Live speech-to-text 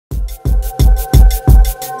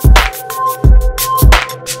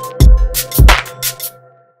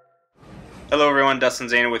Hello everyone, Dustin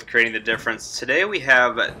Zana with Creating the Difference. Today we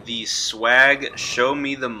have the Swag Show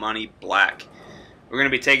Me the Money Black. We're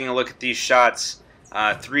going to be taking a look at these shots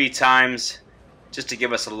 3 times just to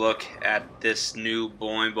give us a look at this new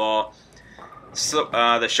bowling ball. So,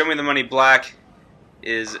 the Show Me the Money Black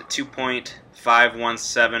is 2.517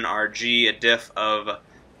 RG, a diff of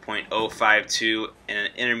 0.052, and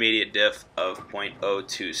an intermediate diff of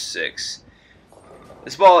 0.026.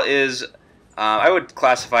 This ball is I would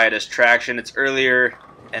classify it as traction. It's earlier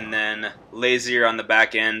and then lazier on the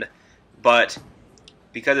back end, but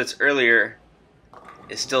because it's earlier,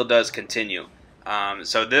 it still does continue.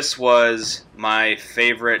 So this was my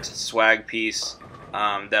favorite swag piece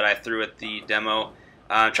that I threw at the demo.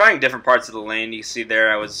 Trying different parts of the lane. You can see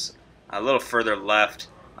there I was a little further left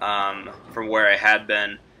from where I had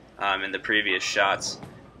been in the previous shots.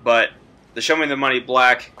 But the Show Me the Money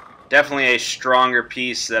Black, definitely a stronger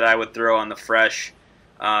piece that I would throw on the fresh,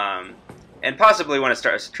 and possibly when it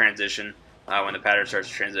starts to transition, when the pattern starts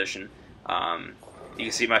to transition. You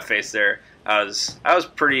can see my face there. I was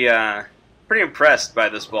pretty impressed by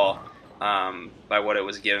this ball, by what it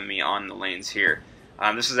was giving me on the lanes here.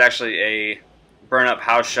 This is actually a burn-up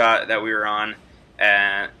house shot that we were on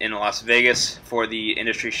in Las Vegas for the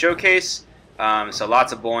industry showcase. So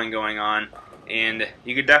lots of bowling going on, and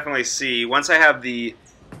you could definitely see once I have the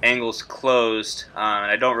angles closed, and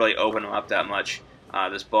I don't really open them up that much,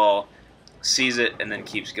 this ball sees it and then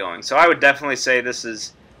keeps going. So I would definitely say this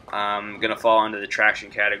is going to fall into the traction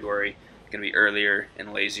category. Going to be earlier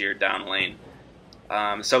and lazier down lane.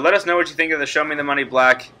 So let us know what you think of the Show Me the Money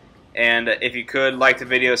Black, and if you could, like the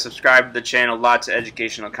video, subscribe to the channel. Lots of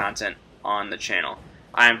educational content on the channel.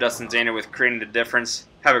 I am Dustin Zana with Creating the Difference.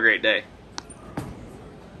 Have a great day.